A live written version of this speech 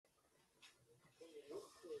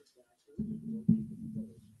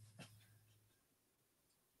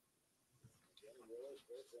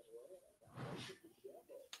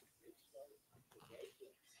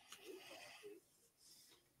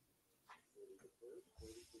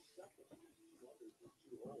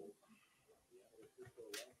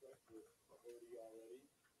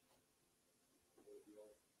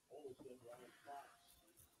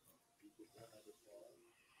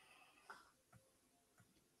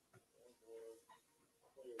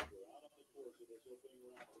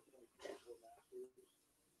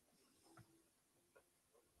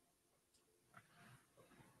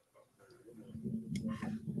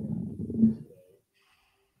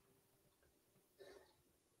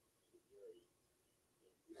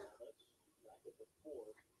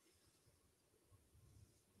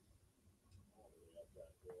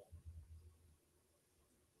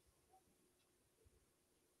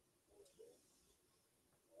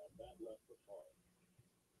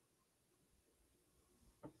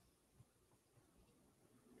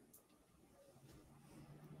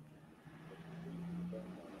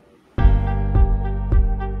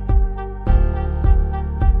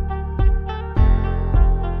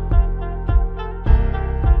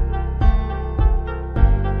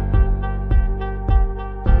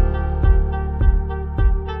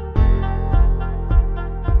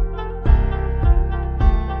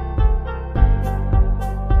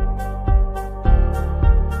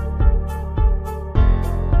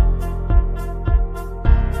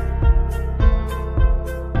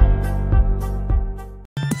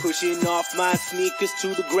Pushing off my sneakers to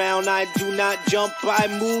the ground, I do not jump, I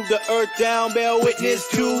move the earth down. Bear witness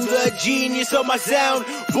to the genius of my sound.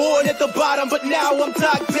 Born at the bottom, but now I'm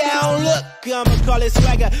top down. Look, I'ma call it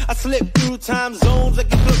swagger. I slip through time zones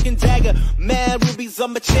like a cloak and dagger. Mad rubies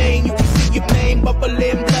on my chain, you can see your name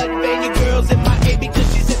bubbling, blood vein. Your girl's in my A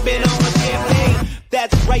because she's sipping on my champagne.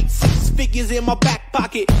 That's right, 6 figures in my back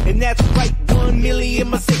pocket, and that's right, 1 million in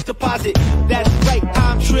my safe deposit. That's right,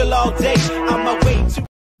 I'm trill all day, on my way to.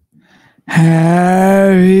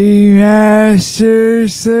 Happy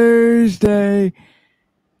Masters Thursday.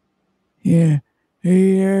 Yeah,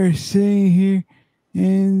 we are sitting here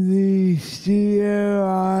in the studio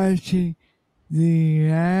watching the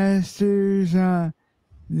Masters on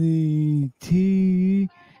the TV.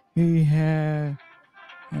 We have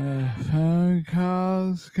phone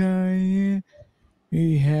calls coming in.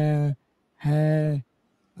 We have had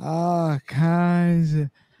all kinds of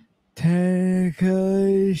technical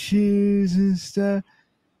issues and stuff.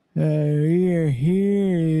 We are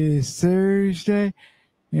here. It's Thursday,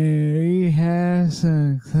 and we have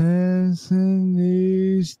some Clemson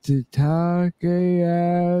news to talk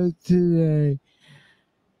about today.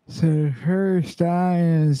 So first, I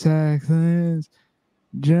am Zach Lentz,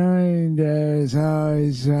 joined as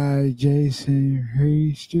always by Jason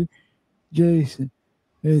Priester. Jason,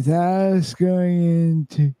 without us going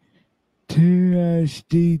into too much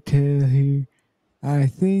detail here, I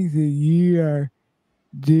think that you are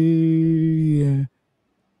doing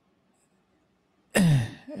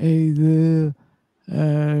a little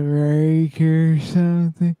break or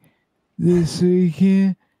something this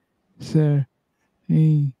weekend. So,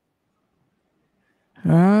 why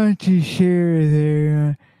don't you share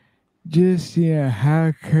there just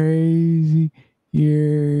how crazy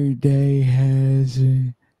your day has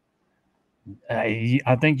been?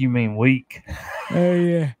 I think you mean week. Oh,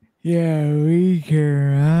 yeah. Yeah, week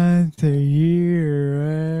or month or year or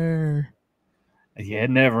whatever. Yeah, it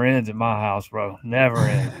never ends at my house, bro. Never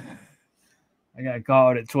ends. I got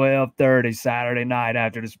called at 12:30 Saturday night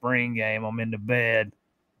after the spring game. I'm in the bed.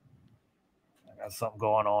 I got something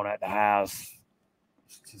going on at the house.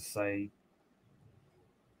 Let's just say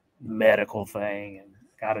medical thing. And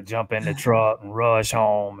got to jump in the truck and rush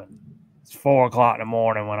home. And it's 4 o'clock in the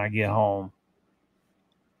morning when I get home.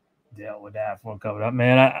 Dealt with that for a couple of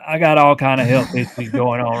man. I got all kind of health issues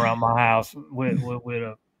going on around my house with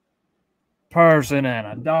a person and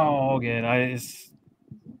a dog, and it's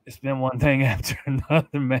been one thing after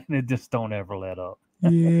another, man. It just don't ever let up.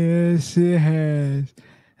 Yes, it has.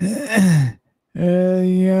 You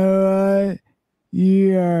know what?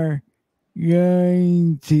 You are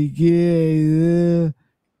going to get a little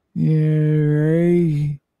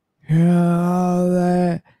break from all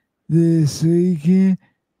that this weekend.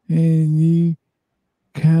 And you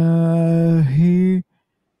come here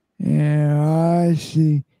and watch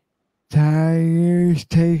the Tigers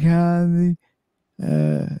take on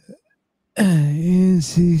the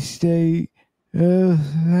NC State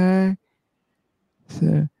Wolfpack.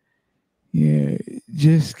 So,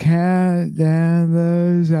 just count down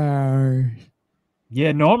those hours.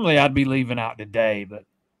 Yeah, normally I'd be leaving out today, but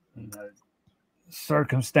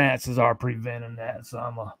circumstances are preventing that. So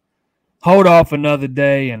I'm going to hold off another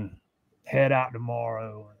day and head out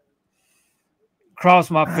tomorrow.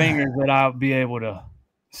 Cross my fingers that I'll be able to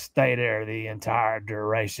stay there the entire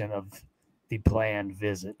duration of the planned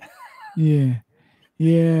visit. Yeah.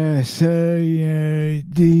 Yeah. So, he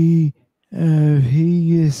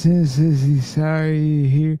says he's sorry to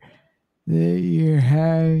hear that you're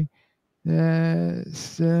having that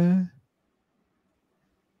stuff.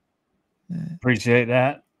 Appreciate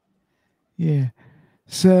that. Yeah.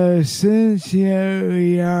 So since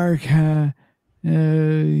we are kind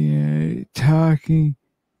of talking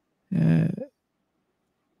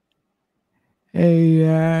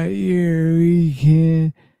about your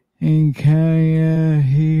weekend and kind of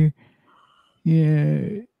here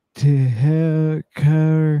to help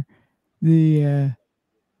cover the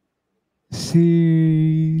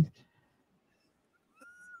series.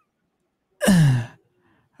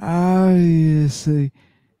 Obviously,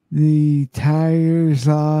 the Tigers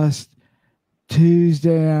lost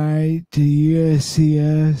Tuesday night to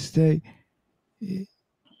USC State.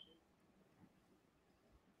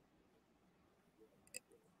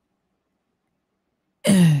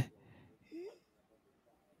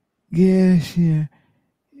 Yes, yeah.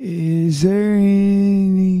 Is there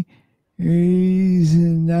any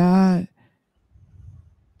reason not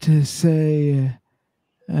to say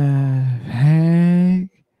panic?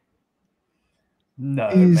 No,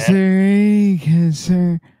 Is man. there any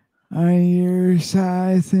concern on your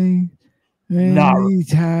side of things when the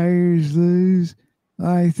Tigers lose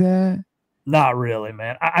like that? Not really,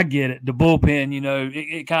 man. I get it. The bullpen,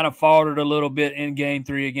 it kind of faltered a little bit in Game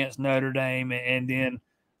 3 against Notre Dame, and then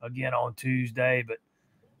again on Tuesday. But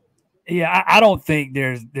yeah, I don't think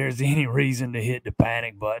there's any reason to hit the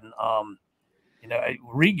panic button.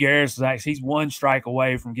 Reed Garris he's one strike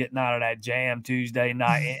away from getting out of that jam Tuesday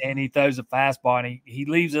night, and he throws a fastball and he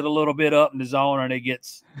leaves it a little bit up in the zone, and it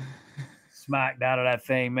gets smacked out of that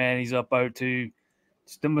thing. Man, he's up 0-2.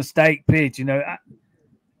 Just a mistake pitch,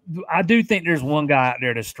 I do think there's one guy out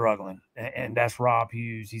there that's struggling, and that's Rob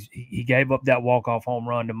Hughes. He gave up that walk-off home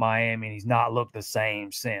run to Miami, and he's not looked the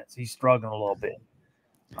same since. He's struggling a little bit.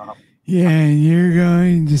 And you're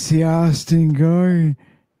going to see Austin Gordon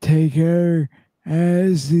take over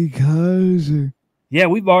as the closer. Yeah,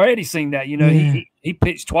 we've already seen that. He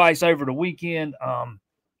pitched twice over the weekend.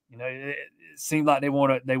 It seemed like they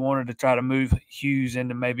wanted to try to move Hughes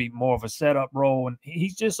into maybe more of a setup role, and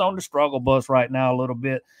he's just on the struggle bus right now a little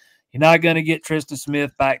bit. You're not going to get Tristan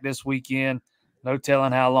Smith back this weekend. No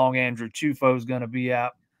telling how long Andrew Chufo is going to be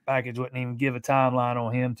out. Package wouldn't even give a timeline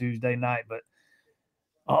on him Tuesday night, but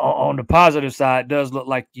on the positive side, it does look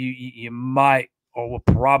like you might or will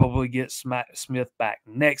probably get Smith back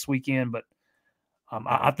next weekend. But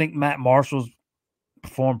I think Matt Marshall's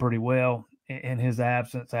performed pretty well in his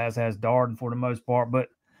absence, as has Darden for the most part. But,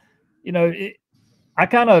 I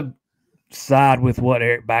kind of side with what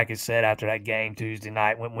Eric Backus said after that game Tuesday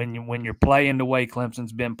night. When you're playing the way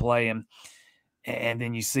Clemson's been playing, and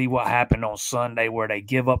then you see what happened on Sunday where they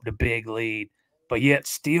give up the big lead, but yet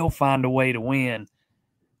still find a way to win,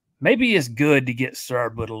 maybe it's good to get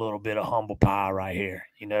served with a little bit of humble pie right here.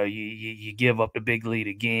 You give up the big lead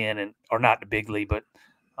again, or not the big lead, but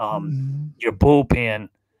your bullpen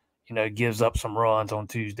 – gives up some runs on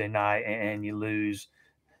Tuesday night and you lose.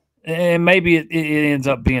 And maybe it ends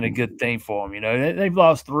up being a good thing for them. They've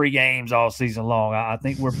lost 3 games all season long. I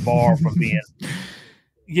think we're far from being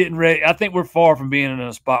getting ready. I think we're far from being in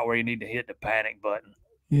a spot where you need to hit the panic button.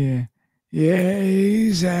 Yeah,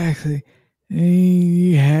 exactly. And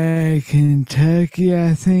you had Kentucky,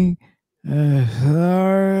 I think,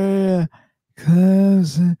 Florida,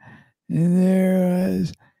 Clemson, and there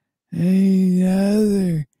was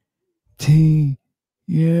another team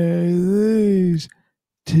lose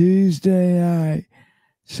Tuesday night.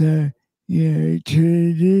 So,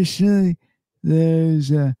 traditionally,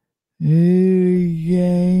 those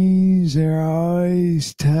games are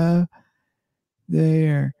always tough. They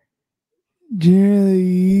are generally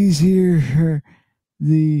easier for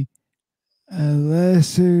the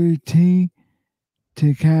lesser team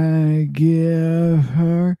to kind of give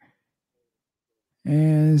her.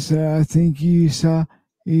 And so I think you saw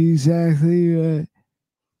exactly what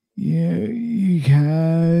you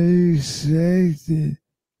kind of expected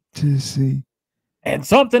to see. And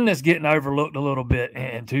something that's getting overlooked a little bit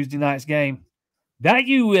in Tuesday night's game, that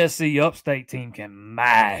USC Upstate team can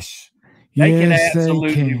mash. They can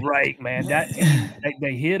absolutely rake, man. That team,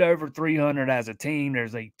 they hit over 300 as a team.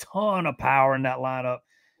 There's a ton of power in that lineup.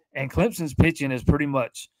 And Clemson's pitching has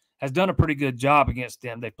done a pretty good job against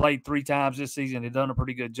them. They played 3 times this season. They've done a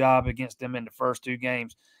pretty good job against them in the first 2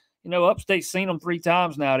 games. Upstate's seen them 3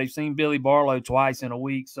 times now. They've seen Billy Barlow twice in a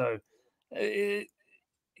week. So in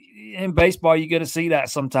baseball, you're going to see that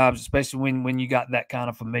sometimes, especially when you got that kind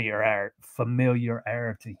of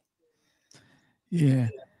familiarity. Yeah.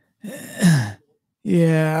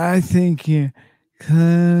 Yeah, I think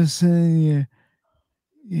Clemson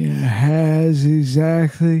has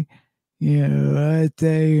exactly what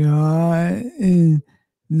they want in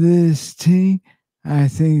this team. I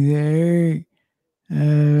think Eric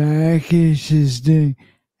Rakic is doing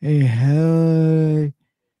a hell of a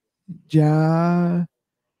job,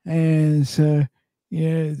 and so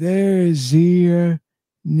there is zero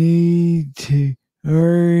need to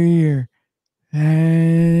worry or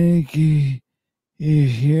panic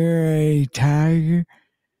if you're a Tiger.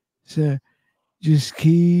 So just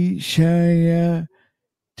keep showing up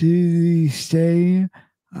to the stadium.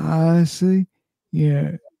 Honestly,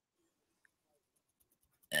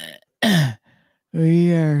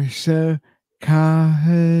 we are so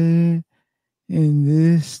confident in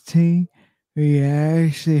this team. We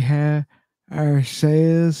actually have our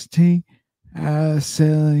sales team out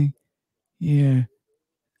selling, the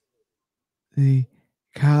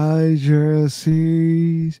College World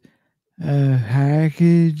Series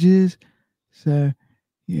packages. So,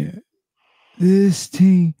 this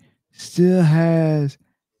team still has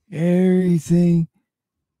everything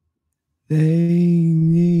they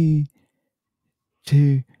need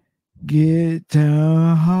to get to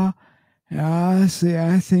Omaha. And honestly,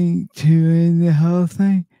 I think to win the whole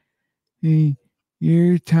thing,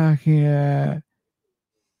 you're talking about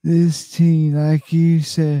this team, like you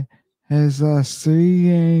said, has lost 3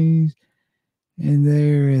 games, and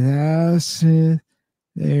they're without Smith,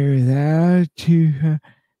 they're without Tuha,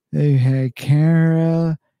 they've had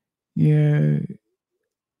Carroll,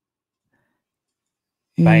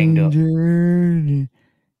 Banged up. injured.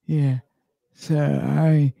 Yeah.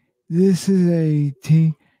 So, this is a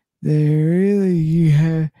team that really you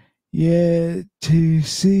have yet to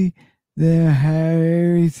see them have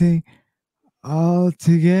everything all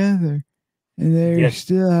together. And they're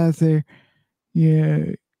still out there,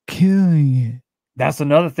 killing it. That's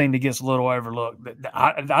another thing that gets a little overlooked.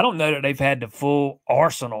 I don't know that they've had the full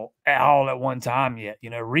arsenal all at one time yet.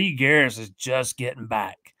 Reed Garris is just getting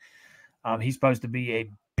back. He's supposed to be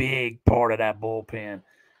a big part of that bullpen.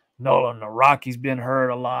 Nolan Naraki's been hurt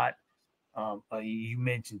a lot. You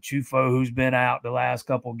mentioned Chufo, who's been out the last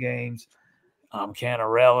couple games.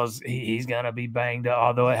 Canarella's he's going to be banged up,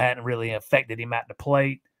 although it hadn't really affected him at the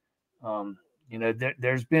plate.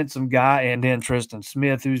 There's been some guy, and then Tristan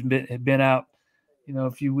Smith, who's been out,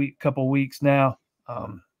 couple weeks now.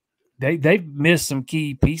 They've missed some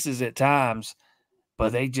key pieces at times,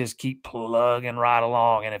 but they just keep plugging right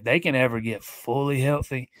along. And if they can ever get fully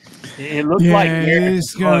healthy, it looks like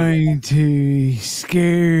it's going to be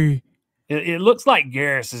scary. It looks like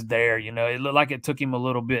Garris is there. It looked like it took him a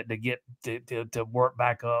little bit to get to work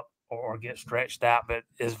back up or get stretched out, but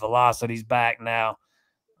his velocity's back now.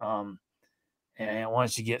 And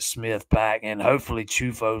once you get Smith back, and hopefully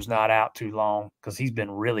Chufo's not out too long, because he's been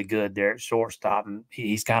really good there at shortstop, and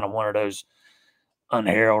he's kind of one of those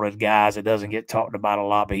unheralded guys that doesn't get talked about a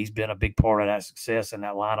lot, but he's been a big part of that success in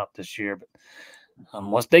that lineup this year. But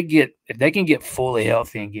if they can get fully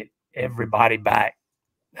healthy and get everybody back,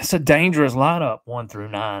 that's a dangerous lineup 1 through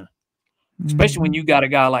 9, especially when you got a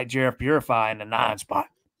guy like Jared Purify in the 9 spot.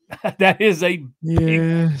 That is a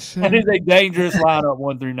dangerous lineup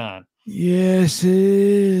 1 through 9. Yes, it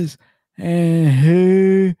is. And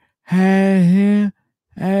who had him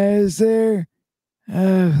as their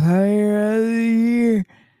player of the year?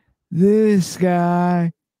 This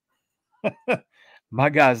guy. My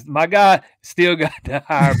guy still got the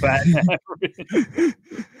higher bat average.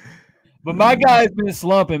 But my guy's been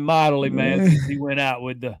slumping mightily, man, since he went out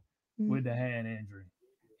with the hand injury.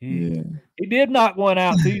 He did knock one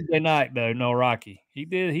out Tuesday night, though. No, Rocky. He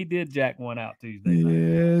did jack one out Tuesday night.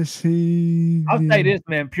 Yes, he I'll say this,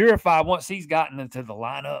 man. Purify, once he's gotten into the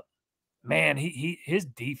lineup, man, his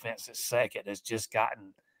defense at second has just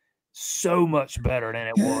gotten so much better than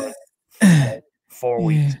it was 4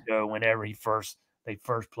 weeks ago. Whenever they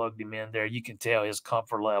first plugged him in there, you can tell his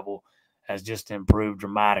comfort level has just improved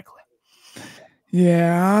dramatically.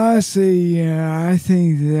 Yeah, honestly, I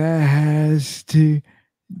think that has to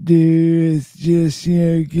do with just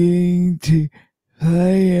getting to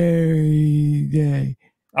play every day.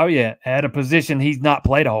 Oh yeah, at a position he's not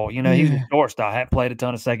played a whole. He was a shortstop, hadn't played a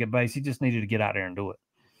ton of second base. He just needed to get out there and do it.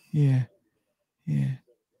 Yeah.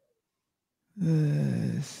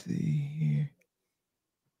 Let's see here.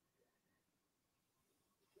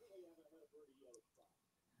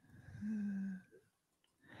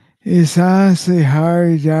 it's honestly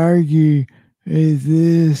hard to argue with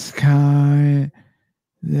this comment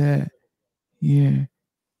that, yeah,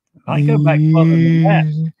 Might go back further than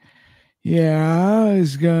that. yeah, I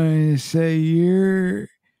was going to say you're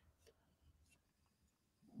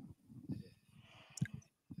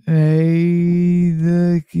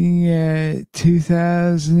looking at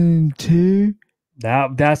 2002.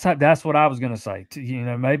 That's what I was going to say.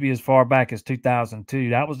 Maybe as far back as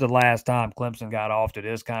 2002. That was the last time Clemson got off to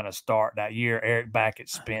this kind of start. That year Eric Backett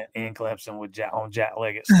spent in Clemson with on Jack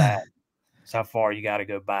Leggett's staff. That's how far you got to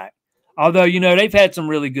go back. Although they've had some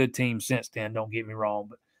really good teams since then. Don't get me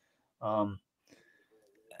wrong, but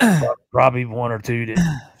probably one or two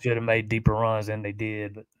that should have made deeper runs than they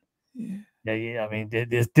did. But yeah, I mean,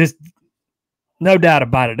 this no doubt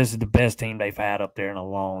about it. This is the best team they've had up there in a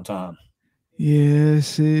long time.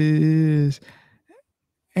 Yes, it is.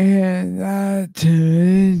 And not to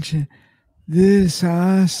mention, this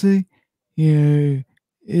honestly,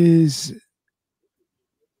 is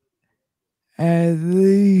at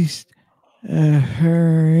least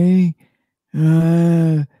hurry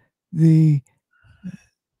the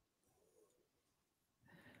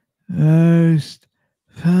most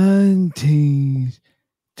fun teams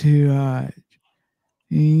to watch.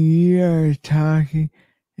 And you are talking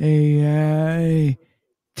a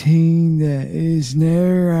team that is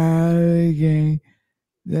never out of the game,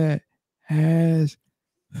 that has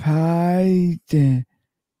fight and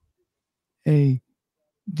a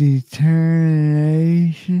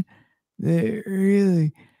determination that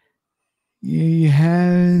really you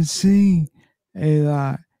haven't seen a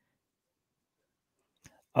lot.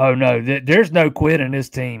 Oh no, there's no quit in this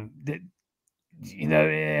team.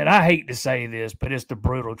 And I hate to say this, but it's the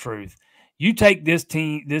brutal truth. You take this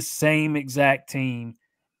team, this same exact team,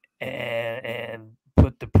 and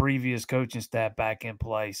put the previous coaching staff back in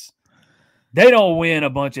place. They don't win a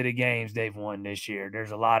bunch of the games they've won this year. There's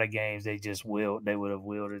a lot of games they just would have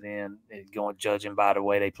willed it in, going judging by the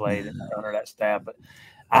way they played under that staff. But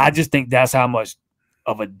I just think that's how much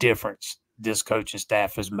of a difference this coaching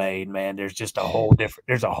staff has made, man. There's just a whole different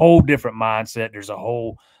mindset. There's a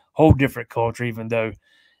whole different culture, even though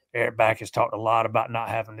Eric Back has talked a lot about not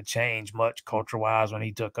having to change much culture-wise when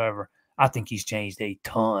he took over. I think he's changed a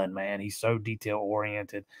ton, man. He's so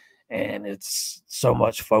detail-oriented, and it's so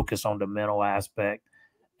much focus on the mental aspect,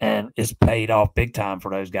 and it's paid off big time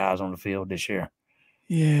for those guys on the field this year.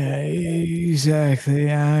 Yeah, exactly.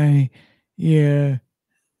 Yeah.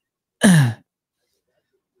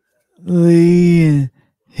 Lee and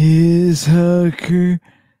his hooker,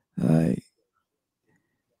 like,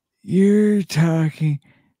 you're talking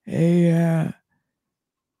they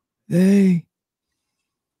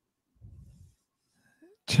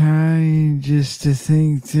trying just to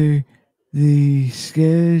think through the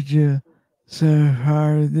schedule so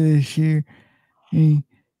far this year. I mean,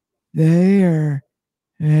 they are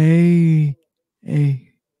a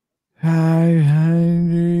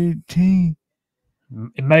 500 team.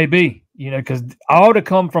 It may be, because all the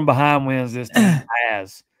come from behind wins this team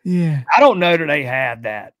has. Yeah. I don't know that they had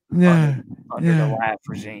that under the last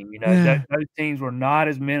regime. Those teams were not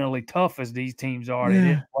as mentally tough as these teams are. They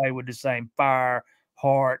didn't play with the same fire,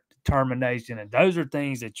 heart, determination, and those are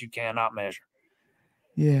things that you cannot measure.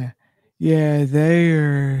 Yeah. Yeah, they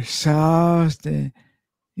are soft and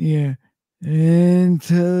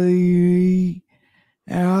until you eat.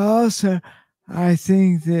 And also, I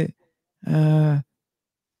think that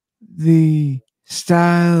the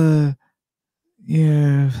style of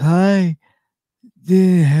play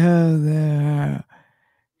didn't help that out,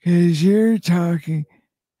 because you're talking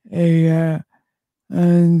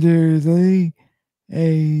under Lee,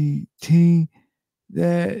 a team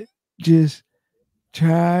that just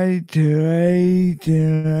tried to wait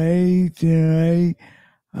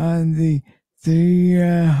on the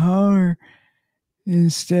 3-run homer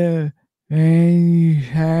instead of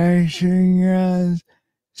manufacturing runs,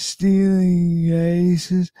 stealing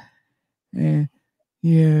bases, and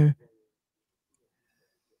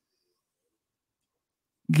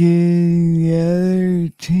getting the other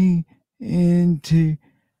team into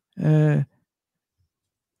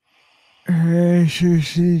pressure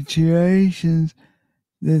situations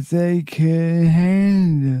that they couldn't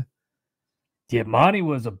handle. Yeah, Monty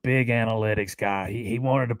was a big analytics guy. He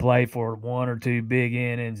wanted to play for 1 or 2 big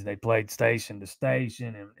innings. They played station to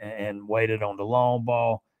station and waited on the long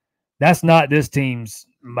ball. That's not this team's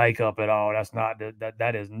makeup at all.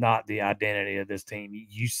 That is not the identity of this team.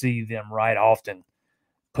 You see them right often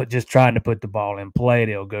just trying to put the ball in play.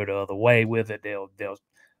 They'll go the other way with it. They'll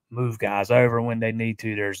move guys over when they need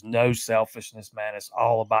to. There's no selfishness, man. It's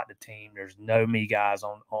all about the team. There's no me guys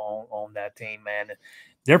on that team, man.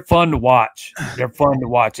 they're fun to watch. They're fun to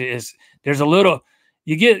watch. There's a little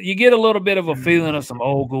you get a little bit of a feeling of some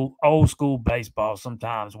old school baseball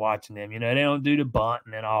sometimes watching them. They don't do the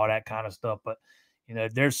bunting and all that kind of stuff, but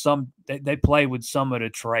there's some they play with some of the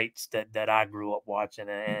traits that I grew up watching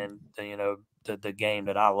and the game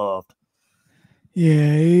that I loved.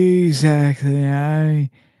 Yeah, exactly.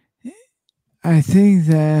 I think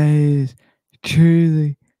that is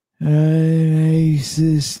truly makes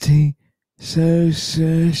this team so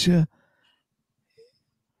special.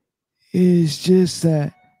 It's just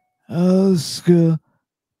that old school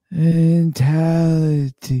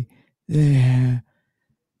mentality they have.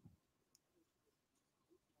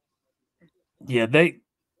 Yeah,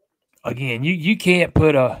 you can't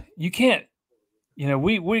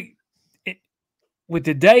with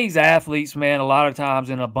today's athletes, man, a lot of times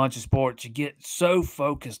in a bunch of sports, you get so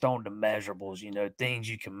focused on the measurables, things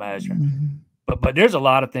you can measure. Mm-hmm. But there's a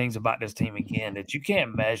lot of things about this team again that you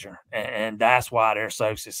can't measure, and that's why they're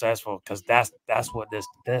so successful. Because that's what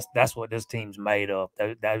this team's made of.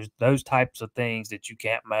 Those types of things that you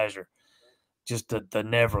can't measure, just the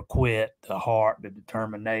never quit, the heart, the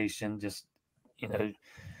determination. Just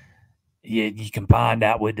you combine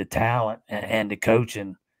that with the talent and the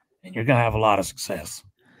coaching, and you're gonna have a lot of success.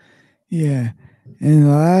 Yeah, and the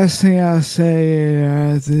last thing I'll say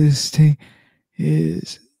about this team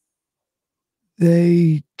is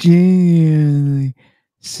they genuinely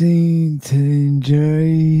seem to enjoy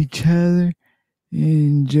each other,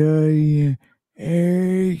 enjoy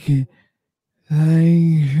Eric and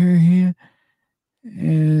playing for him.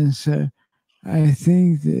 And so I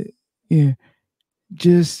think that,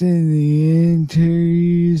 just in the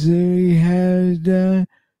interviews that we have done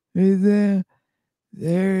with them,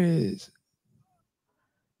 there is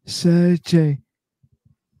such a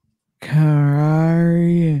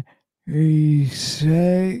camaraderie and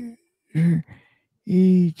respect for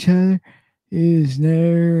each other. It is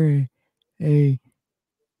never a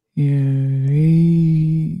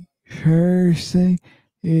me person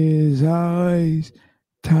is always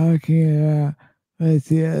talking about what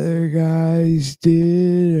the other guys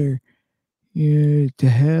did or to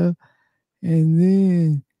help, and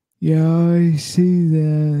then you always see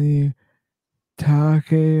them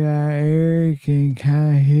talking about Eric and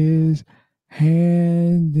kind of his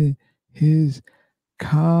hand and his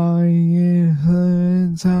calming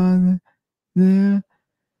influence on them.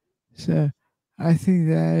 So I think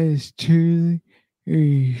that is truly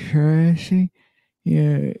refreshing.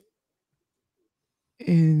 In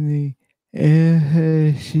the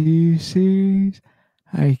FSU series,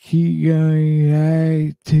 I keep going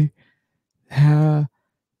back to how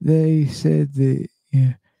they said that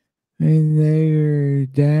when they were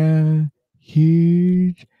down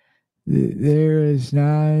huge, that there was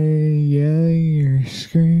not any yelling or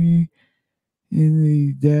screaming in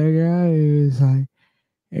the dugout. It was like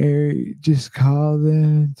Eric just called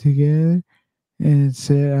them together and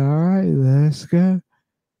said, "All right, let's go."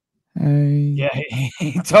 Yeah,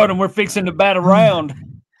 he told them we're fixing to bat around.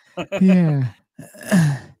 Yeah.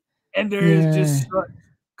 And there is just such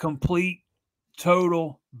complete,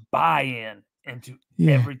 total buy-in into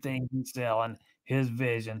everything he's selling, his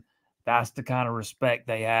vision. That's the kind of respect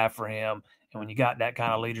they have for him. And when you got that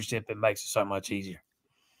kind of leadership, it makes it so much easier.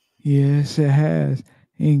 Yes, it has.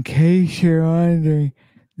 In case you're wondering,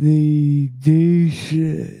 the douche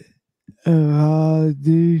of all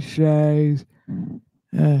douchebags,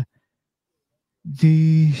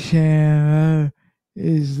 DeChambeau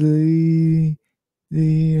is leading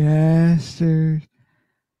the Masters.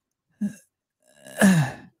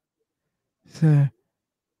 So,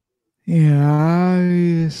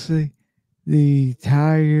 obviously, the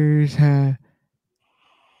Tigers have,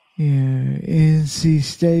 NC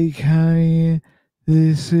State coming in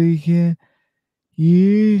this weekend.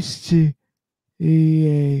 Used to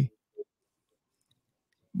be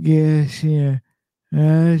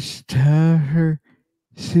much tougher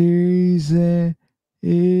series than it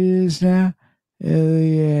is now.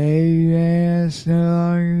 Elliot Adams no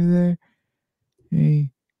longer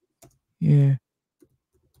there.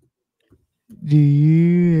 Do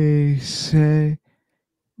you expect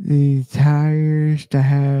the Tigers to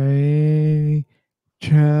have any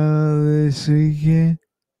trouble this weekend?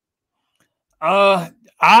 I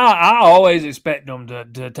always expect them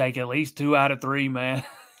to take at least 2 out of 3, man.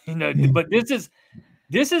 But this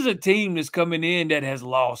is a team that's coming in that has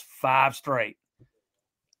lost 5 straight.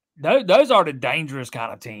 Those are the dangerous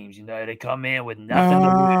kind of teams. They come in with nothing to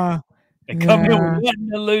lose. They come in with nothing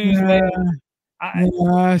to lose, man.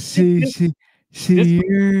 See,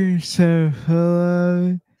 you're so full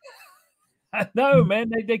of it. I know,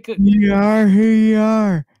 man. They could. You are who you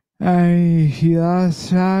are. if you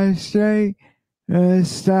lost 5 straight,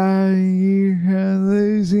 stopping you from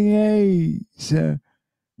losing 8. So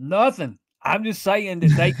nothing. I'm just saying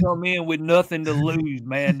that they come in with nothing to lose,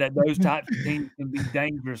 man. That those types of teams can be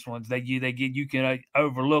dangerous ones. You can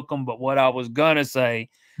overlook them. But what I was gonna say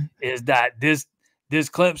is that this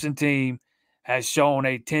Clemson team has shown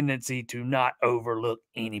a tendency to not overlook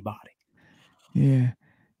anybody. Yeah.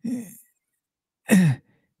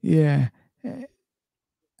 Yeah.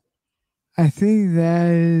 I think that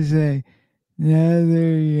is another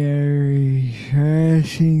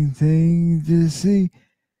refreshing thing to see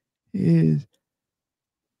is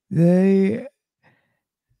they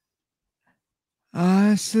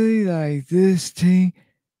honestly like this team,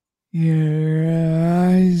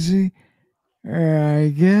 rising, or I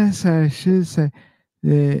guess I should say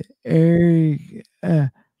the Eric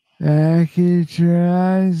package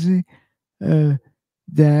rising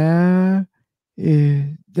Dow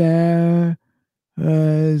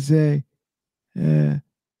was a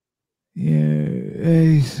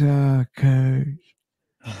baseball coach.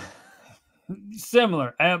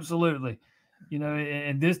 Similar, absolutely.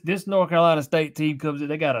 And this North Carolina State team comes in,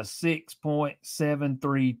 they got a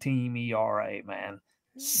 6.73 team ERA, man.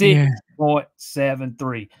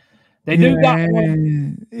 6.73. They do got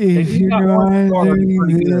one. If you're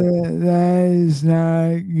wondering, that is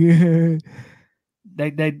not good.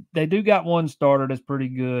 They do got one starter that's pretty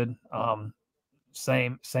good.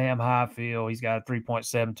 Sam Highfield, he's got a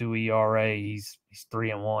 3.72 ERA. He's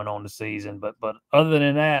 3-1 on the season, but other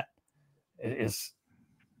than that, it's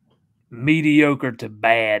mediocre to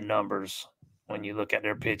bad numbers when you look at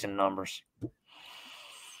their pitching numbers.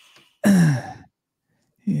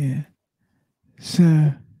 Yeah.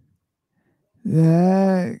 So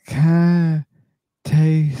that kind of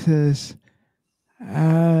takes us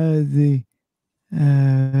out of the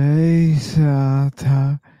baseball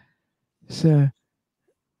talk. So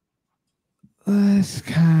let's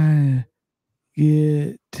kind of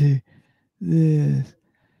get to this.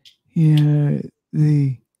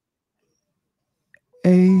 The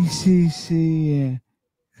ACC and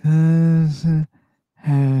Clemson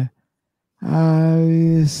have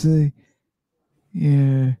obviously,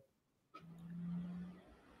 been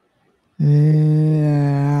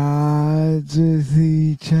odds with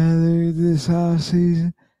each other this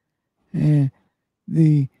offseason, and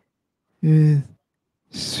with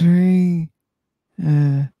string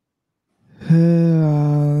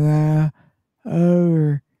football now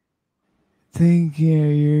over,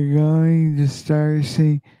 thinking you're going to start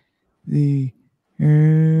seeing the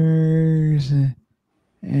errors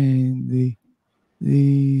and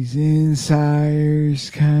these insiders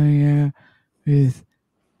coming out with,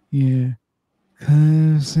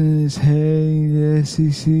 Clemson is heading to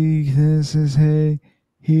SEC, Clemson is heading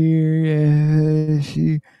here,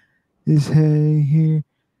 FSU is heading here.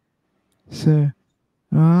 So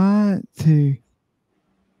I want to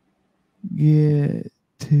get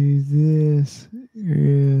to this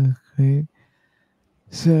real quick.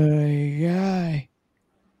 So a guy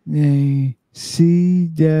named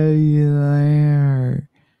C.W. Lambert,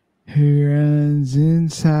 who runs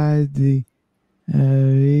inside the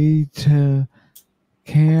BIG10,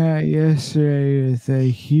 came out yesterday with a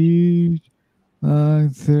huge long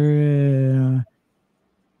thread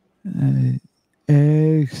on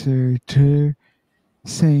X or Twitter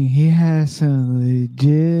saying he has some legit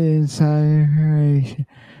inside information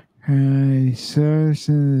from a source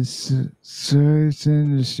in the sports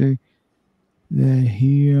industry that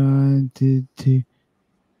he wanted to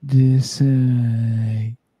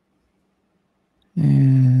disseminate.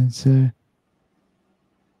 And so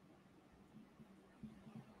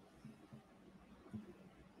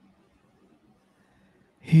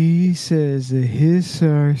he says that his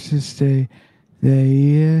sources state that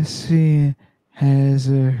ESPN has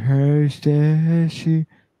approached FSU,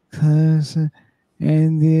 Clemson,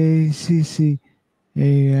 and the ACC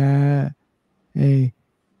a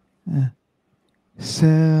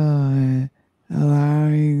settlement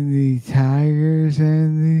allowing the Tigers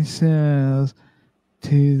and the Cells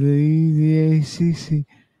to leave the ACC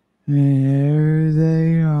whenever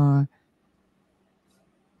they want.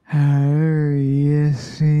 However,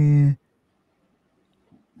 ESPN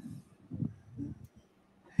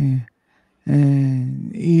and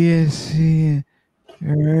ESPN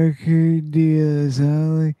record deal is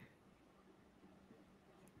only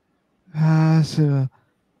possible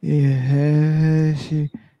if FSU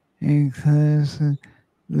and Clemson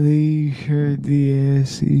leave for the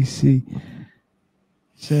SEC.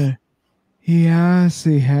 So he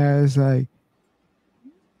honestly has got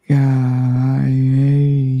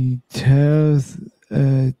maybe 12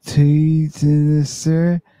 tweets in this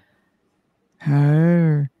thread.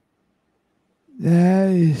 However,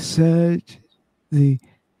 that is such the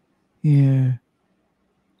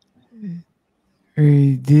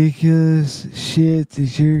ridiculous shit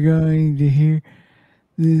that you're going to hear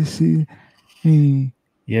this season.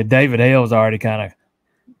 Yeah, David Hale's already kind of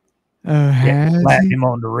slapped him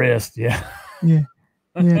on the wrist. Yeah. Yeah.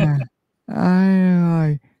 I'm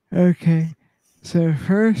like, okay. So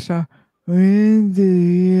first off, when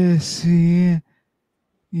did ESPN,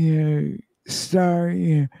 start,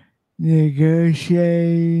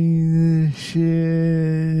 negotiating the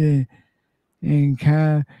shit and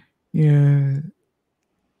kind of,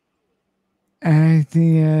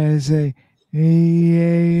 acting as a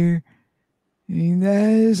mediator? I mean, that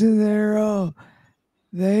isn't their role.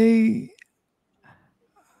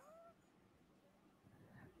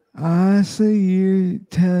 Honestly, you're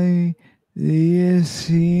telling me the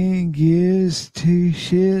ESPN gives two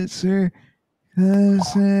shits or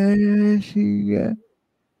Clemson she got?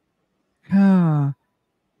 Come on.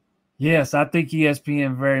 Yes, I think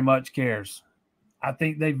ESPN very much cares. I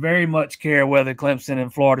think they very much care whether Clemson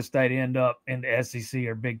and Florida State end up in the SEC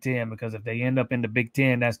or Big 10, because if they end up in the Big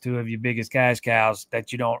 10, that's two of your biggest cash cows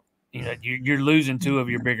that you don't, you're losing two of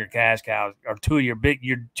your bigger cash cows, or your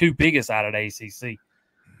two biggest out of the ACC.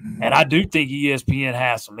 And I do think ESPN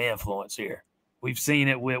has some influence here. We've seen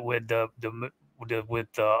it with the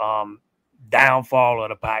downfall of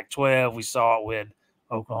the Pac-12. We saw it with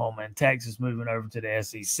Oklahoma and Texas moving over to the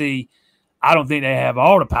SEC. I don't think they have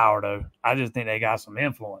all the power, though. I just think they got some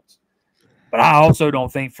influence. But I also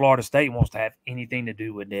don't think Florida State wants to have anything to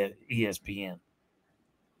do with the ESPN.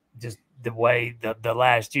 Just the way the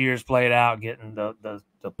last year's played out, getting the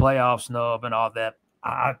playoff snub and all that.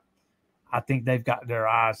 I think they've got their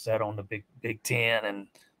eyes set on the Big 10, and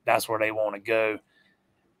that's where they want to go.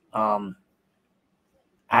 I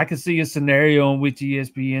could see a scenario in which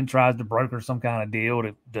ESPN tries to broker some kind of deal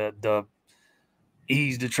to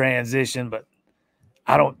ease the transition, but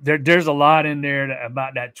I don't. There's a lot in there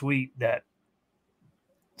about that tweet that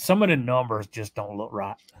some of the numbers just don't look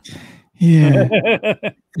right. Yeah.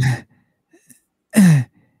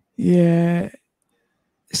 Yeah.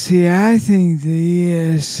 See, I think the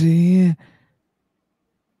ESPN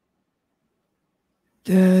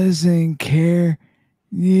doesn't care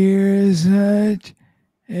near as much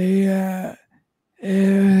about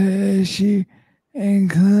FSU and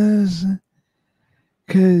Clemson,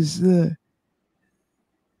 because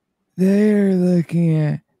they're looking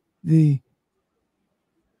at their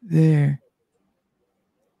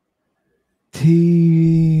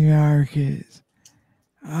TV markets.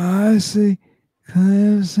 Honestly,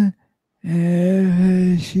 Clemson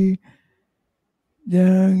and FSU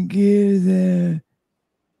don't give them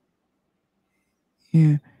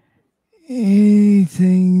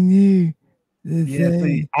anything new.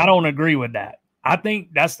 See, I don't agree with that. I think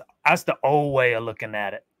that's the old way of looking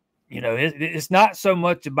at it. It's not so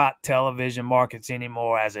much about television markets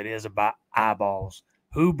anymore as it is about eyeballs.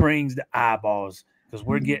 Who brings the eyeballs? Because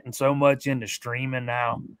we're getting so much into streaming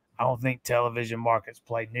now. I don't think television markets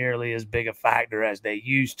play nearly as big a factor as they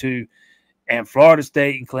used to. And Florida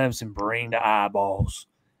State and Clemson bring the eyeballs.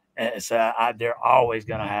 And so they're always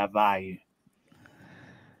going to have value.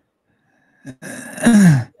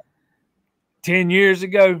 10 years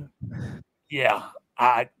ago,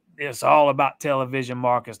 it's all about television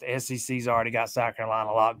markets. The SEC's already got South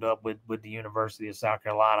Carolina locked up with the University of South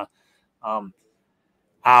Carolina. I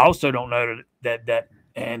also don't know that,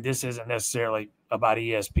 and this isn't necessarily about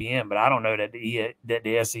ESPN, but I don't know that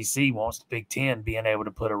the SEC wants the Big 10 being able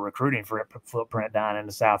to put a recruiting footprint down in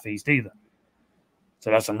the Southeast either.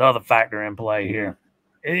 So that's another factor in play here.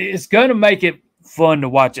 It's going to make it fun to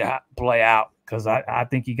watch it play out, because I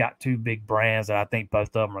think you got two big brands that I think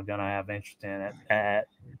both of them are going to have interest in it at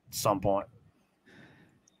some point.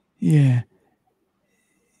 Yeah.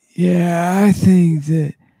 Yeah, I think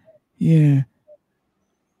that,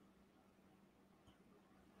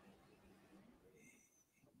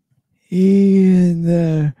 even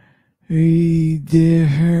though we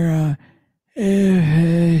differ on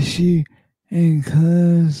FSU and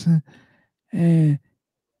Clemson and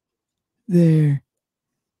their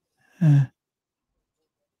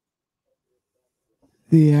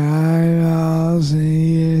the eyeballs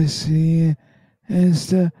and ESPN and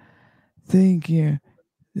stuff, thinking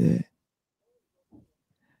that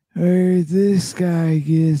where this guy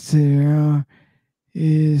gets it wrong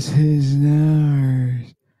is his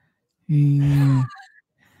numbers.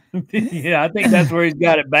 Yeah, I think that's where he's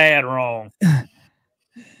got it bad wrong.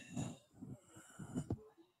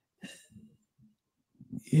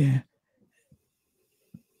 Yeah.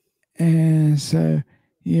 And so,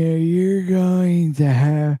 you're going to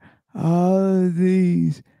have all of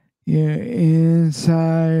these,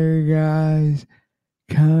 insider guys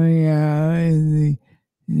coming out in the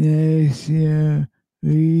next,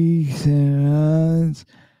 weeks and months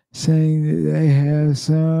saying that they have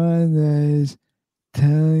someone that is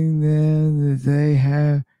telling them that they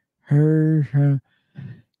have heard from,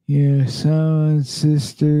 someone's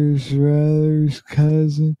sister's brother's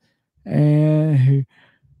cousin, and who,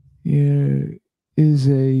 is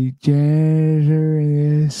a janitor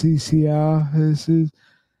in the SEC offices,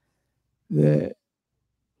 that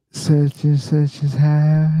such and such is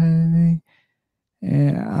happening.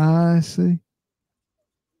 And honestly,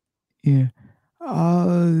 all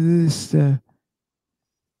of this stuff,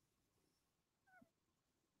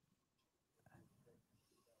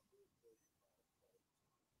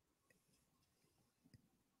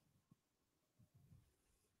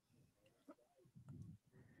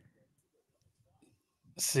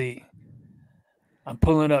 See, I'm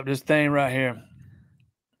pulling up this thing right here.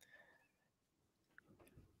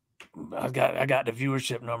 I got the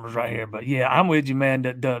viewership numbers right here, but yeah, I'm with you, man.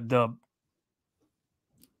 The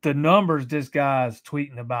numbers this guy's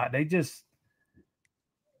tweeting about, they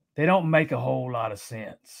don't make a whole lot of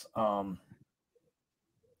sense. I'm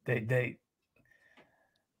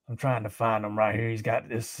trying to find them right here. He's got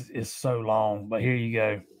this, it's so long, but here you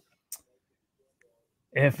go.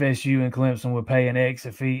 FSU and Clemson would pay an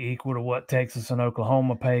exit fee equal to what Texas and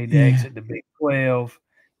Oklahoma paid to exit the Big 12.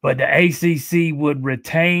 But the ACC would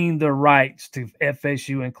retain the rights to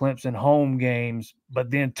FSU and Clemson home games,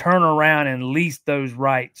 but then turn around and lease those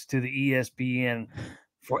rights to the ESPN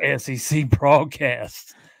for SEC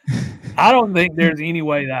broadcasts. I don't think there's any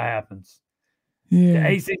way that happens. The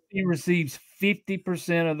ACC receives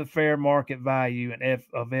 50% of the fair market value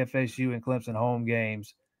of FSU and Clemson home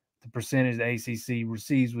games. The percentage the ACC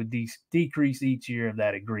receives would decrease each year of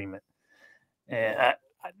that agreement. And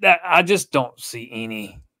I just don't see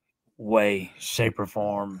any way, shape, or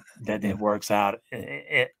form that it works out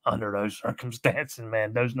under those circumstances,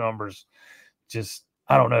 man. Those numbers just,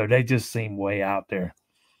 I don't know, they just seem way out there.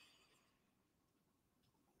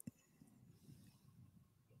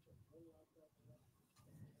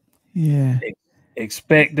 Yeah.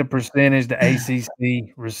 Expect the percentage the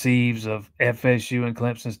ACC receives of FSU and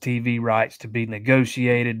Clemson's TV rights to be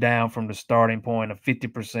negotiated down from the starting point of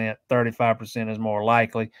 50%. 35% is more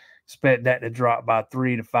likely. Expect that to drop by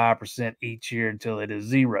 3 to 5% each year until it is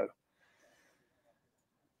zero.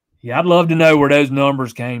 Yeah, I'd love to know where those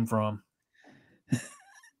numbers came from.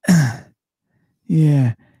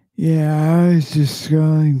 Yeah, I was just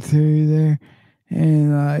scrolling through there,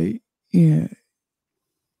 and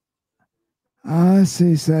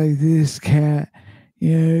honestly, it's like this cat,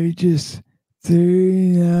 just threw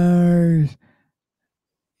numbers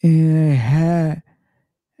in a hat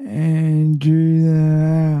and drew them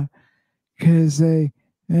out because they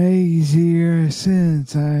make 0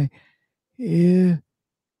 sense. If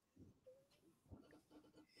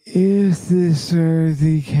this were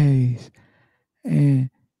the case,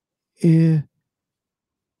 and if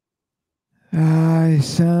by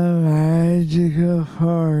some magical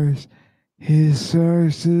force his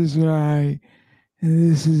source is right,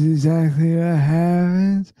 and this is exactly what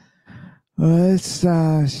happens, what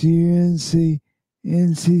stops UNC,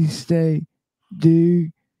 NC State, Duke,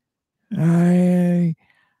 Miami,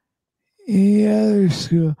 any other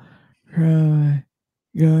school from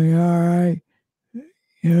going, all right,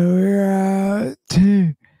 we're out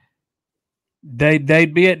too.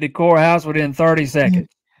 They'd be at the courthouse within 30 seconds.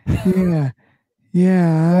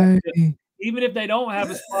 Yeah. Even if they don't have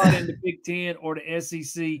a spot in the Big 10 or the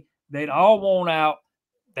SEC, they'd all want out.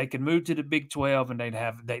 They could move to the Big 12, and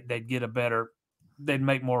they'd get a better, they'd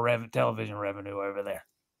make more television revenue over there.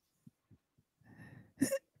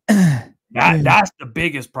 That's the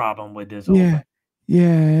biggest problem with this whole thing. Yeah,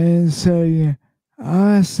 and so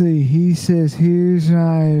honestly, he says, here's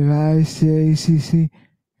my advice to ACC.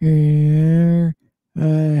 Remember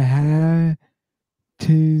what happened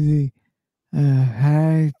to the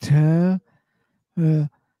Pac-12? Well,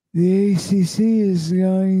 the ACC is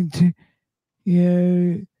going to,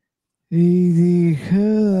 be the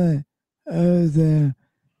equivalent of them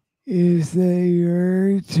if they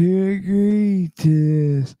were to agree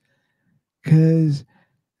to this. Because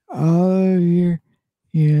all of your,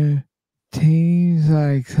 teams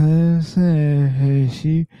like Clemson,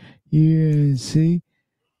 FSU, UNC,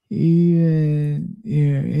 even,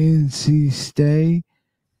 NC State,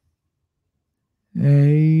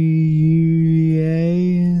 AUVA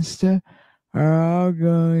and stuff are all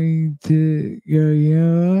going to go, you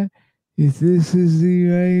know what? If this is the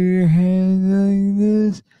way you're handling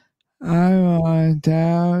this, I want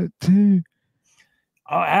out too.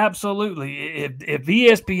 Oh, absolutely. If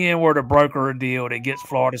ESPN were to broker a deal that gets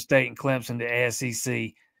Florida State and Clemson to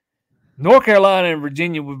SEC, North Carolina and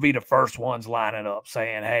Virginia would be the first ones lining up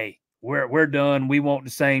saying, hey, we're done. We want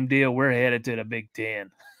the same deal. We're headed to the Big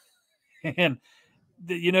Ten. And,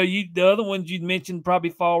 the other ones you mentioned probably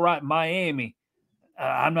fall right in Miami.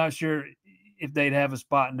 I'm not sure if they'd have a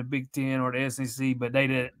spot in the Big Ten or the SEC, but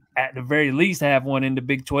they'd at the very least have one in the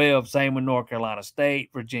Big 12. Same with North Carolina State,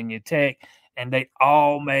 Virginia Tech, and they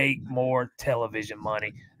all make more television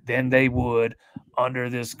money than they would under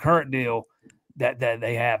this current deal that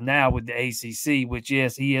they have now with the ACC, which,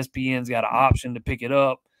 yes, ESPN's got an option to pick it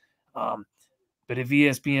up. But if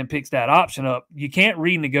ESPN picks that option up, you can't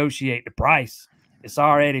renegotiate the price. It's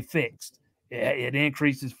already fixed. It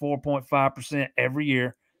increases 4.5% every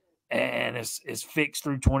year, and it's fixed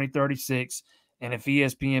through 2036. And if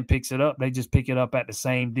ESPN picks it up, they just pick it up at the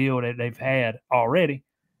same deal that they've had already.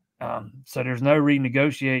 So there's no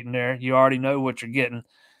renegotiating there. You already know what you're getting.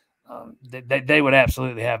 They would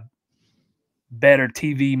absolutely have better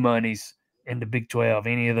TV monies in the Big 12,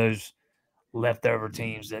 any of those leftover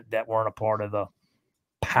teams that weren't a part of the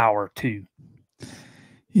Power 2.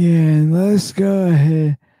 Yeah, and let's go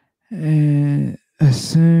ahead and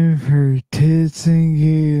assume for tits and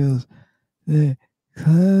giggles that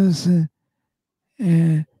Clemson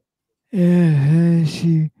and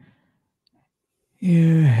FSU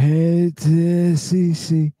head to the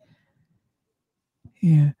SEC.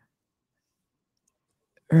 Yeah.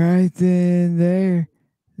 Right then there,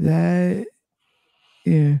 that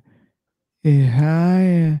if I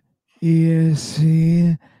am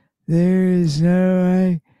ESPN, there is no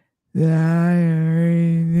way that I am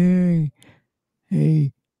renewing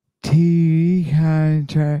a TV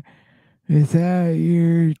contract without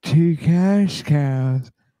your two cash cows.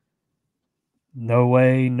 No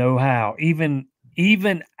way, no how. Even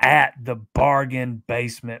at the bargain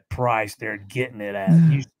basement price they're getting it at,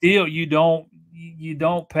 you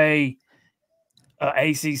don't pay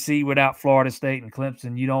ACC without Florida State and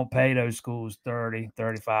Clemson. You don't pay those schools 30,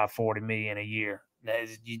 35, 40 million a year.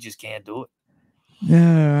 You just can't do it.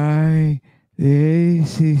 No, the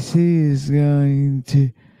ACC is going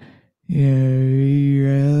to be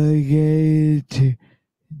relegated to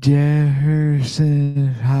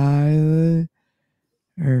Jefferson Pilot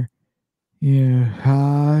or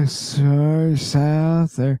Fox or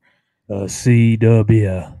South or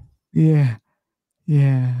CW.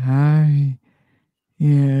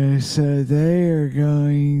 So they are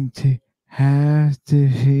going to have to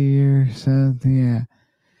figure something out.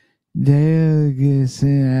 Dale gets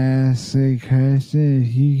asked the question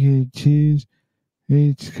if you could choose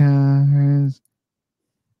which conference.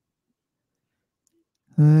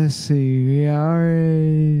 Let's see, we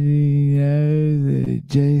already know that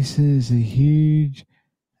Jason is a huge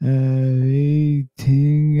Big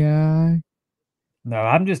 10 guy. No,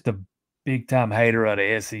 I'm just a big-time hater of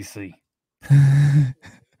the SEC.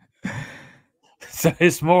 So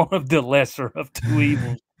it's more of the lesser of two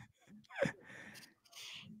evils.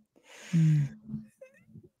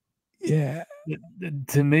 Yeah.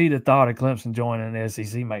 To me, the thought of Clemson joining the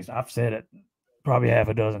SEC I've said it probably half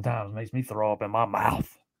a dozen times, makes me throw up in my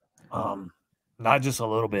mouth. Not just a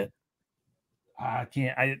little bit. I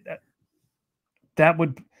can't.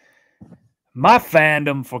 My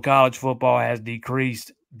fandom for college football has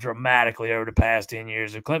decreased dramatically over the past 10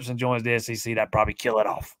 years. If Clemson joins the SEC, that'd probably kill it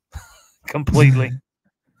off completely.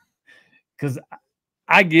 Because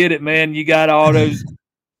I get it, man. You got all those.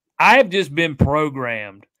 I have just been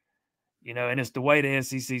programmed, and it's the way the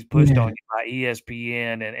SEC's pushed on you by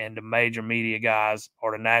ESPN and the major media guys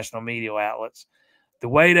or the national media outlets. The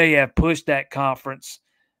way they have pushed that conference,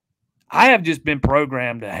 I have just been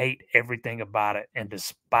programmed to hate everything about it and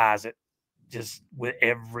despise it just with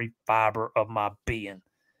every fiber of my being.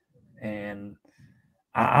 And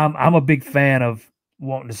I'm a big fan of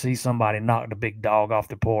wanting to see somebody knock the big dog off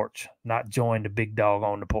the porch, not join the big dog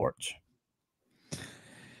on the porch.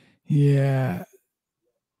 Yeah.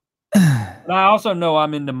 But I also know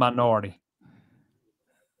I'm in the minority.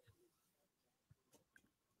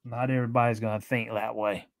 Not everybody's going to think that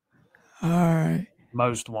way. All right.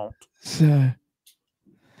 Most won't. So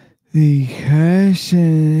the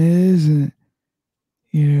question isn't,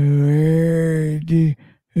 where do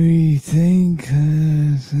we think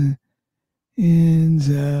Clemson ends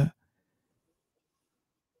up?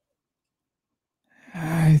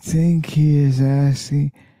 I think he is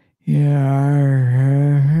asking, our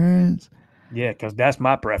preference. Yeah, because that's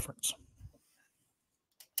my preference.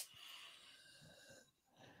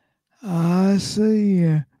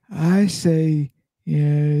 Honestly, I say,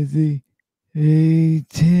 the Big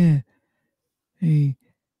 10.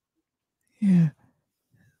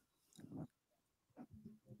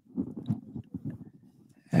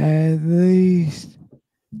 at least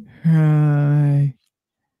from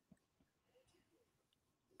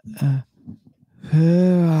a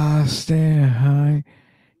football standpoint,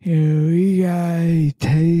 we got a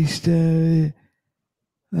taste of it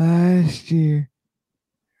last year.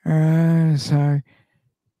 Or, I'm sorry,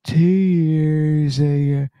 2 years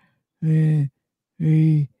ago when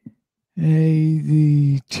we made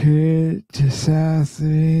the trip to South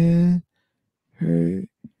Bend for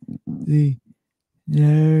the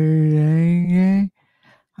Notre Dame game.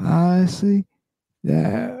 Honestly,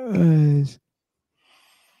 that was,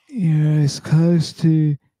 as close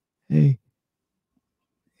to a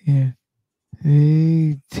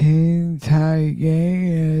Big 10 type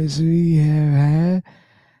game as we have had.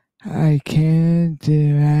 I can't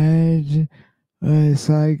imagine what it's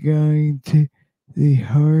like going to the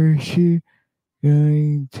Horseshoe,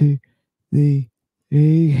 going to the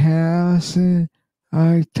Big House in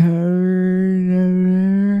October,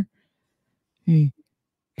 November. Could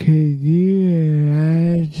you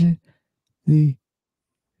imagine the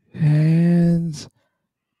fans,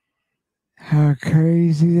 how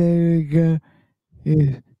crazy they would go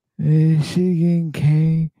if Michigan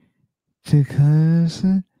came to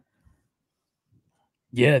Clemson?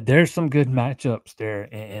 Yeah, there's some good matchups there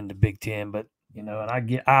in the Big Ten, but and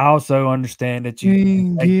I also understand that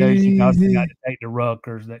you take those. You also got to take the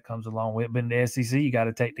Rutgers that comes along with it. But in the SEC, you got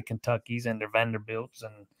to take the Kentuckys and the Vanderbilts,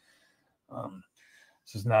 and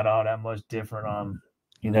so it's not all that much different.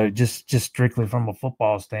 Just strictly from a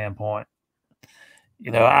football standpoint.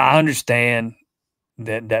 I understand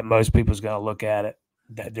that most people's going to look at it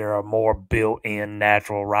that there are more built-in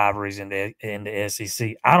natural rivalries in the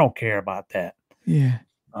SEC. I don't care about that. Yeah.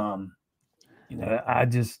 I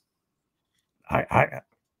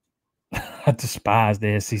despise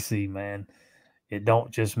the SEC, man. It don't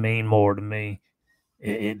just mean more to me.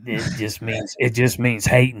 It just means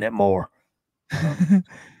hating it more.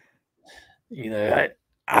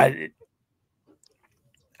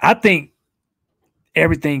 I think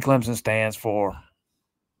everything Clemson stands for,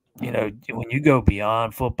 when you go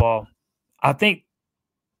beyond football, I think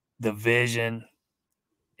the vision,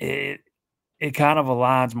 it kind of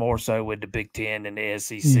aligns more so with the Big Ten than the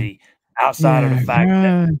SEC, outside of the fact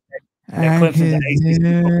that Clemson's an ACC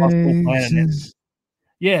football school planet.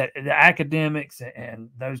 Yeah, the academics and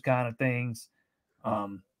those kind of things.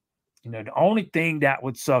 The only thing that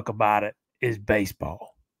would suck about it is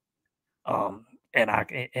baseball. And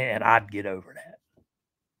I'd get over that.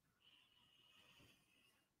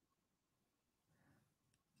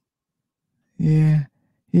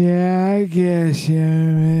 Yeah, I guess,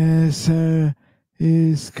 Minnesota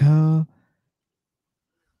is called.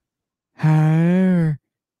 However,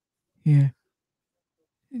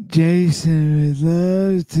 Jason would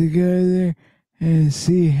love to go there and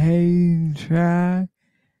see Hayden try.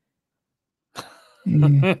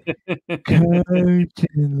 Coach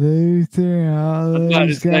and Luther and all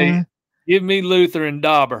those guys. Give me Luther and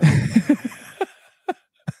Dauber.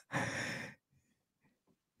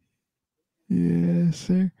 Yes,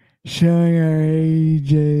 sir. Showing our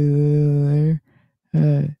AJ Little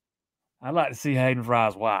there. I'd like to see Hayden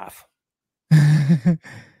Fry's wife. I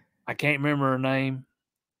can't remember her name.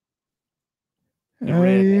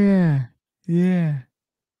 Yeah.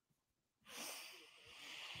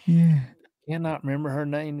 Cannot remember her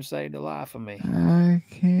name to save the life of me. I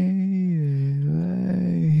can't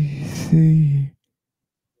either. Let's see.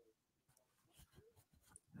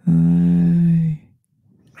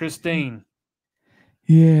 Christine.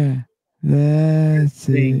 Yeah, that's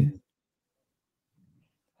it.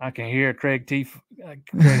 I can hear Craig T. I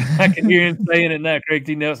can hear him saying it now. Craig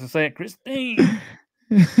T. Nelson saying, Christine.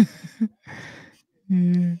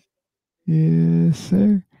 Yes,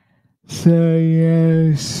 sir.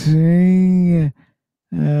 So, seeing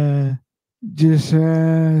just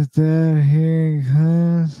wrapped up here in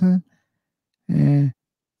Clemson and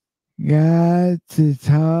got to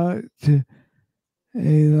talk to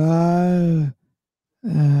a lot of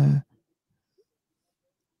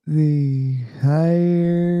the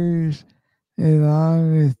players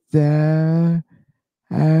along with Dad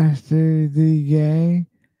after the game.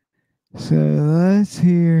 So let's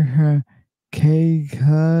hear from Cade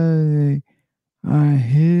Klubnik on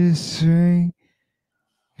his swing,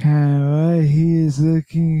 kind of what he is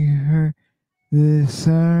looking for this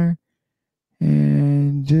summer,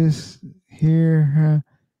 and just hear from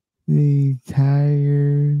the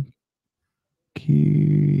Tiger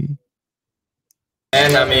QB.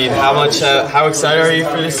 And how excited are you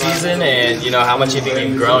for this season? And how much do you think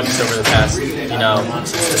you've grown just over the past,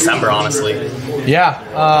 since December, honestly? Yeah,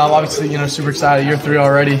 obviously, super excited. Year 3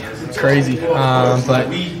 already. crazy. But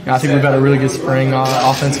I think we've got a really good spring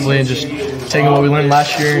offensively, and just taking what we learned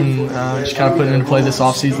last year and just kind of putting it into play this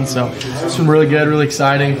offseason. So it's been really good, really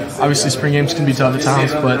exciting. Obviously, spring games can be tough at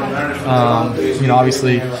times, but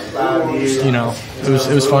obviously,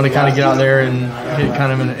 it was fun to kind of get out there and get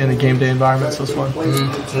kind of in a game day environment. So it's fun.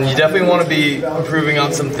 Mm-hmm. You definitely want to be improving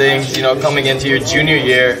on some things, coming into your junior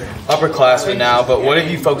year, upperclassmen now. But what have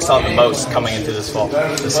you focused on the most coming into this fall?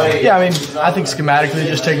 Yeah, I think schematically,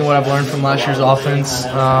 just taking what I've learned from last year's offense,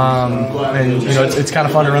 and it's kind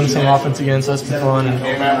of fun to run the same offense again. So that's been fun,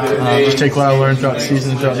 and just take what I learned throughout the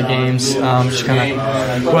season, throughout the games. Just kind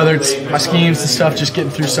of whether it's my schemes and stuff, just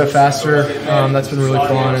getting through stuff faster. That's been really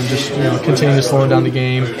fun, and just continue to slow down the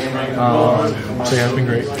game. So yeah, it's been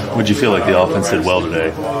great. Would you feel like the offense did well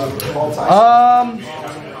today?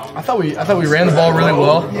 I thought we ran the ball really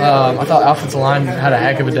well. I thought offensive line had a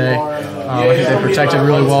heck of a day. I think they protected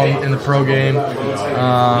really well in the pro game,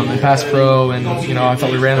 and pass pro, and I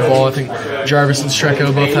thought we ran the ball. I think Jarvis and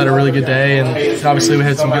Strecko both had a really good day, and obviously we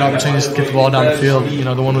had some good opportunities to get the ball down the field.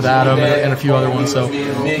 The one with Adam and a few other ones. So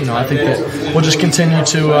I think that we'll just continue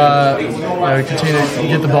to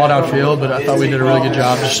get the ball downfield. But I thought we did a really good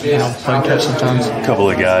job, just playing catch sometimes. A couple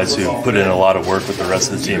of guys who put in a lot of work with the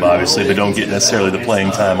rest of the team, obviously, but don't get necessarily the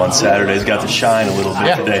playing time on Saturdays. Got to shine a little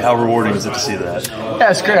bit today. How rewarding is it to see that? Yeah,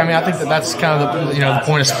 it's great. I think that's kind of the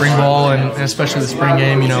point of spring ball, and especially the spring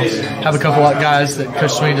game. Have a couple of guys that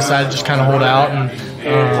Coach Sweeney decided to just kind of hold out, and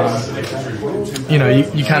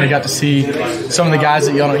you kind of got to see some of the guys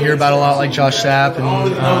that y'all don't hear about a lot, like Josh Sapp,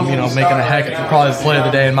 and making a heck of probably the play of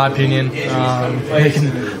the day in my opinion, making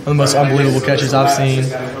one of the most unbelievable catches I've seen.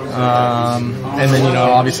 And then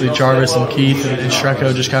obviously Jarvis and Keith and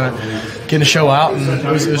Strecko just kind of getting to show out, and it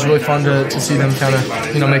was really fun to see them kind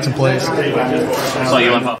of make some plays.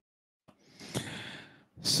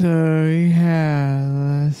 So we have,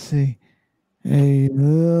 let's see, a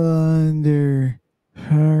little under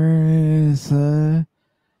 4 minutes left.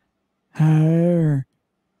 However,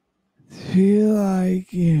 feel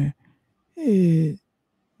like it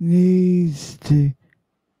needs to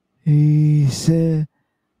be said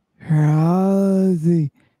for all of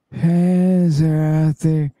the fans are out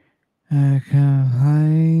there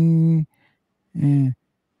complaining and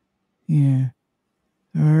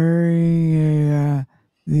worrying about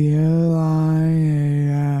the O-line,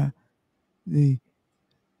 the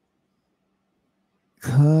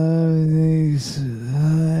Klubnik,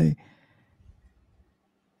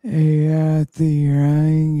 about the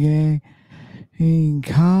running game.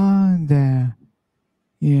 Calm down.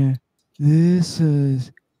 This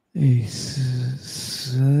was a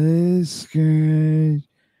scrimmage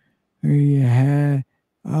where you had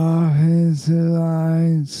offensive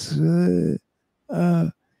line split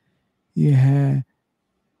up. You had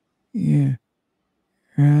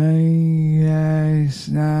running guys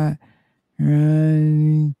not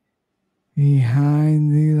running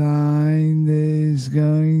behind the line that is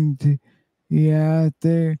going to be out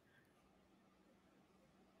there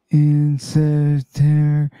in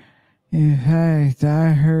September. In fact, I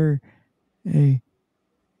heard a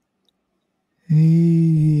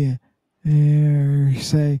media there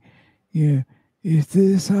say, if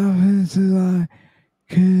this offensive line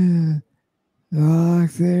could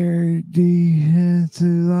lock their defensive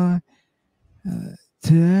line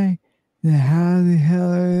today, then how the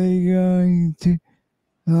hell are they going to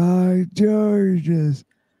lock Georgia's?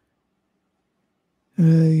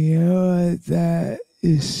 You know what? That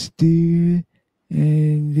is stupid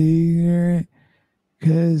and ignorant,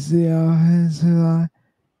 because the offensive line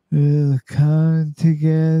will come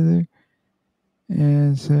together.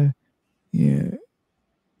 And so,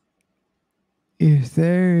 if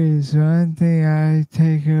there is one thing I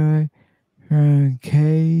take away from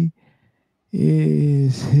Cade, it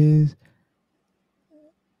is his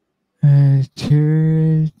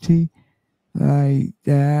maturity. Like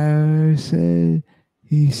Dow said,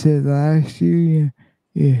 he said last year,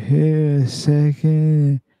 if it was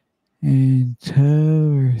second and 12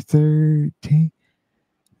 or 13,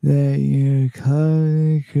 that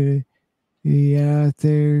Klubnik could be out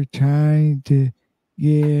there trying to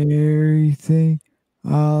get everything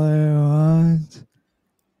all at once.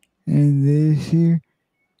 And this year,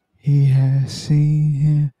 he has seen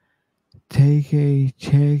him take a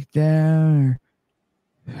check down or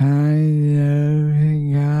find an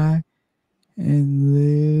open guy and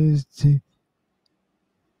live to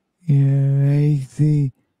make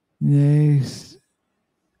the next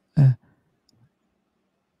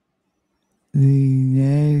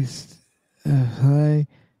play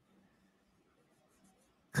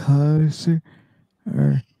closer,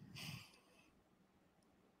 or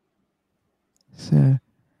so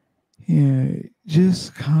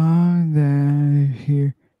just calm down if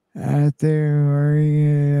you're out there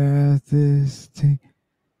worrying about this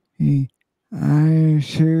team. I'm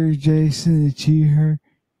sure, Jason, that you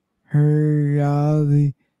heard all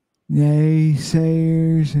the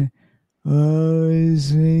naysayers and woe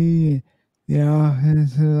is me and the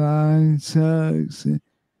offensive line sucks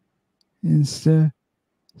and stuff.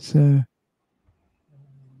 So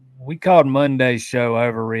we called Monday's show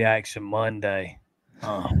Overreaction Monday.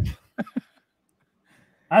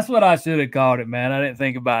 That's what I should have called it, man. I didn't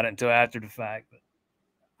think about it until after the fact. But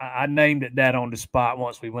I named it that on the spot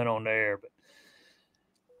once we went on the air.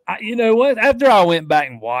 But you know what? After I went back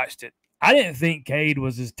and watched it, I didn't think Cade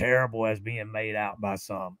was as terrible as being made out by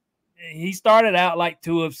some. He started out like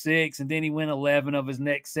 2 of 6, and then he went 11 of his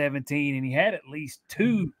next 17, and he had at least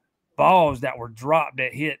 2 balls that were dropped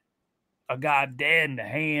that hit a guy dead in the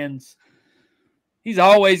hands. He's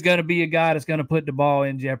always going to be a guy that's going to put the ball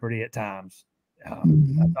in jeopardy at times. I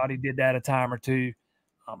thought he did that a time or two.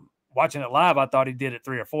 Watching it live, I thought he did it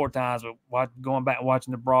 3 or 4 times, but going back and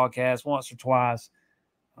watching the broadcast once or twice,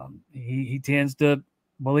 he tends to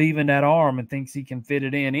believe in that arm and thinks he can fit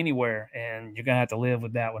it in anywhere, and you're going to have to live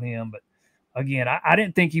with that with him. But, again, I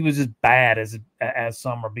didn't think he was as bad as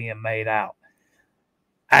some are being made out.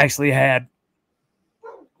 I actually had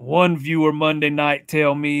one viewer Monday night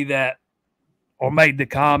tell me that, or made the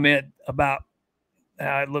comment about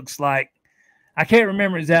how it looks like, I can't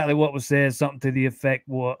remember exactly what was said, something to the effect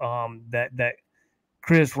that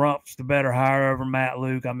Chris Rump's the better hire over Matt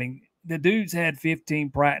Luke. I mean, the dude's had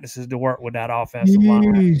 15 practices to work with that offensive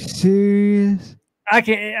line. Are you serious? I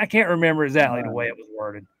can't remember exactly the way it was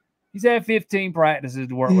worded. He's had 15 practices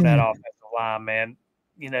to work with that offensive line, man.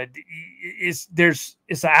 You know, it's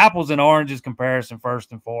an apples and oranges comparison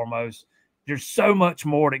first and foremost. There's so much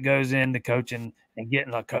more that goes into coaching and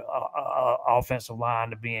getting a offensive line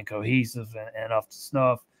to being cohesive and up to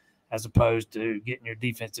snuff, as opposed to getting your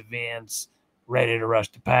defensive ends ready to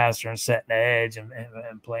rush the passer and setting the edge and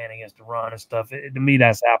playing against the run and stuff. To me,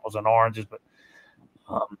 that's apples and oranges. But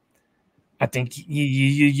I think you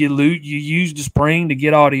use the spring to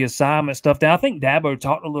get all the assignment stuff down. I think Dabo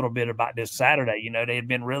talked a little bit about this Saturday. You know, they had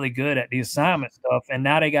been really good at the assignment stuff, and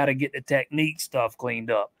now they got to get the technique stuff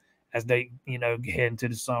cleaned up as they, you know, head into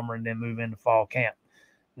the summer and then move into fall camp.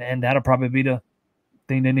 And that'll probably be the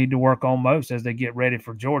thing they need to work on most as they get ready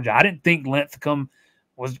for Georgia. I didn't think Linthicum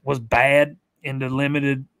was bad in the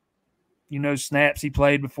limited, you know, snaps he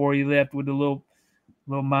played before he left with a little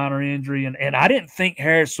minor injury. And I didn't think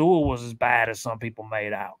Harris Sewell was as bad as some people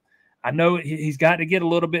made out. I know he's got to get a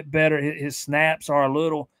little bit better. His snaps are a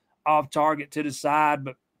little off target to the side,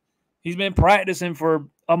 but he's been practicing for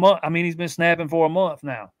a month. I mean, he's been snapping for a month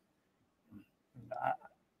now.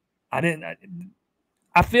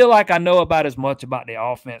 I feel like I know about as much about the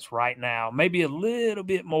offense right now, maybe a little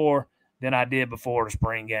bit more than I did before the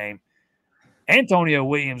spring game. Antonio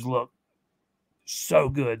Williams looked so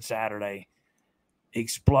good Saturday.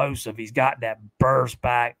 Explosive. He's got that burst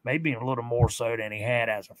back, maybe a little more so than he had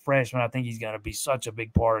as a freshman. I think he's going to be such a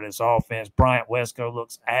big part of this offense. Bryant Wesco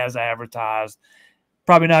looks as advertised.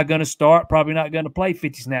 Probably not going to start, probably not going to play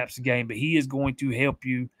 50 snaps a game, but he is going to help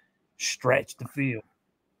you stretch the field.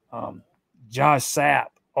 Josh Sapp,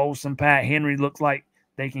 Olsen, Pat Henry look like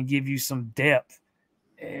they can give you some depth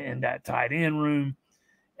in that tight end room.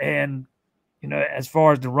 And, you know, as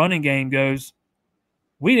far as the running game goes,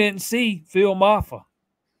 we didn't see Phil Maffa.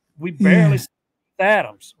 We barely saw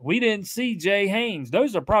Adams. We didn't see Jay Haynes.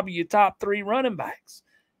 Those are probably your top 3 running backs.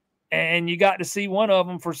 And you got to see one of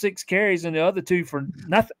them for 6 carries and the other 2 for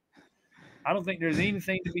nothing. I don't think there's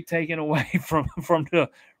anything to be taken away from the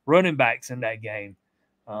running backs in that game.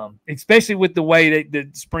 Especially with the way that the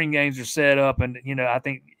spring games are set up. And, you know, I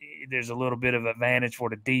think there's a little bit of advantage for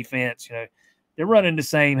the defense. You know, they're running the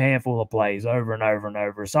same handful of plays over and over and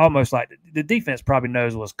over. It's almost like the defense probably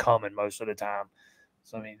knows what's coming most of the time.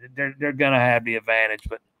 So, I mean, they're going to have the advantage.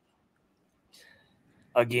 But,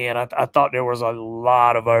 again, I thought there was a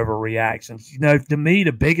lot of overreactions. You know, to me,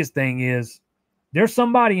 the biggest thing is there's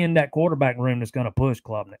somebody in that quarterback room that's going to push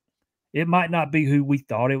Klubnik. It might not be who we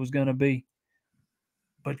thought it was going to be.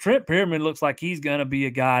 But Trent Pearman looks like he's going to be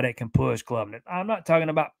a guy that can push Klubnik. I'm not talking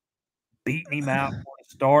about beating him out for a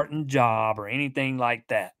starting job or anything like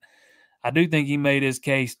that. I do think he made his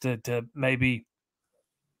case to maybe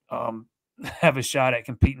have a shot at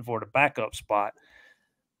competing for the backup spot.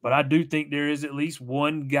 But I do think there is at least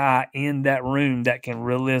one guy in that room that can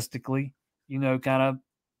realistically, you know, kind of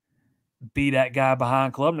be that guy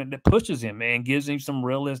behind Klubnik that pushes him and gives him some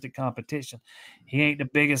realistic competition. He ain't the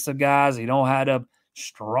biggest of guys. He don't have the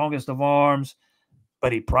strongest of arms,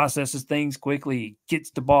 but he processes things quickly. He gets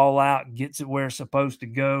the ball out, gets it where it's supposed to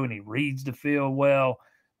go, and he reads the field well.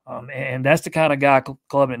 And that's the kind of guy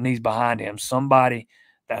Klubnik needs behind him, somebody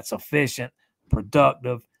that's efficient,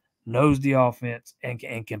 productive, knows the offense, and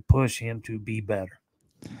can push him to be better.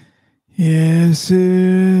 Yes,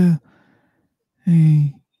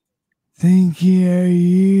 thank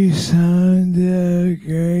you sound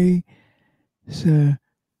great. So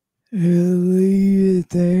we'll leave it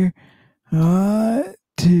there. I want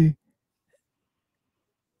to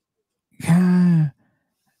kind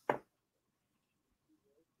of,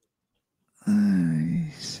 let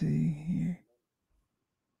me see here.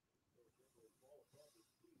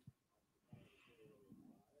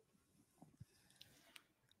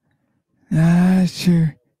 Not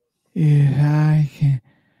sure if I can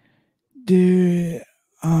do it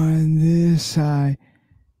on this side.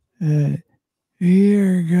 We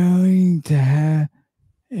are going to have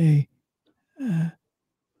a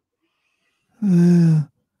little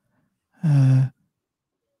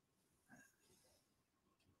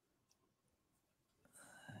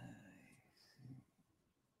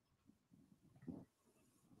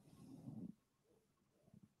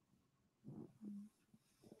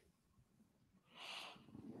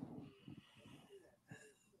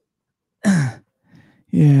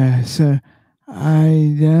yeah, so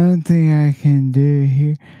I don't think I can do it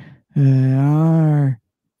here. Our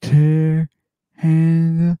Twitter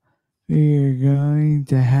handle, we are going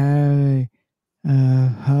to have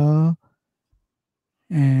a poll,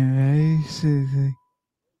 and basically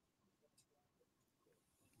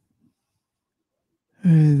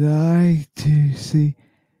we'd like to see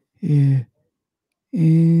if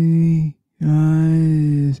anyone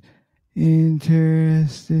is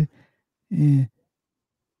interested in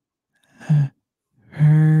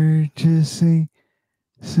purchasing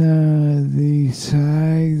some of the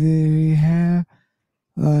swag that we have,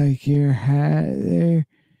 like your hat there,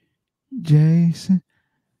 Jason.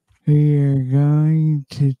 We are going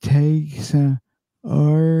to take some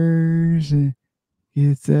orders and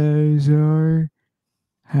get those orders.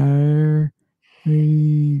 However,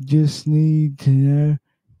 we just need to know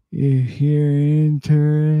if you're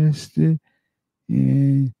interested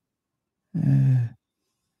in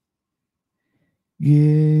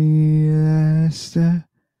getting that stuff.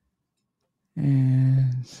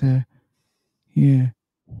 And so, yeah,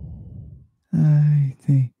 I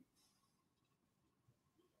think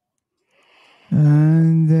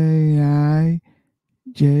Monday night,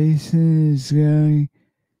 Jason is going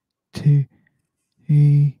to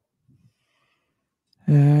be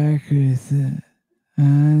back with the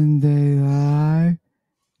Monday Live,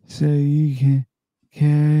 so you can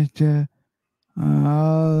catch up on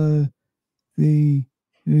all of the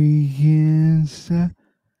weekend stuff.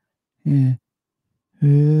 And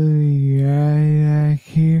we'll be right back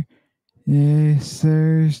here next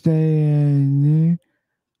Thursday at noon.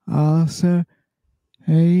 Also,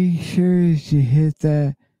 make sure that you hit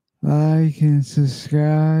that like and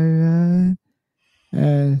subscribe button,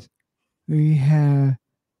 as we have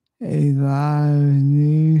a lot of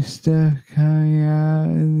new stuff coming out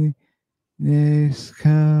in the next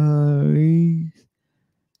couple of weeks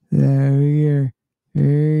that we are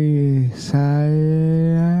very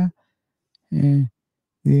excited about. And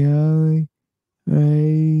the only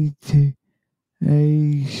way to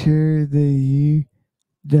make sure that you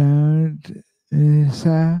don't miss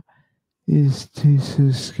out is to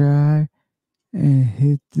subscribe and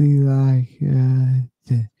hit the like button.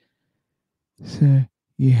 So,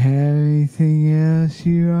 you have anything else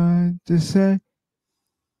you want to say?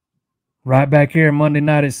 Right back here Monday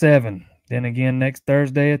night at 7. Then again next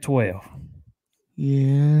Thursday at 12.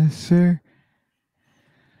 Yes, sir.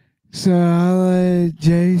 So I'll let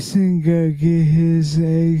Jason go get his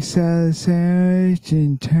egg salad sandwich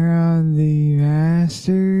and turn on the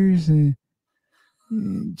masters and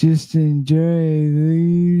just enjoy a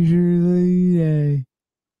leisurely day.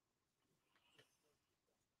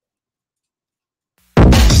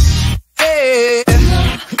 Hey,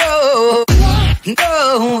 no,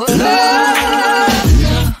 no.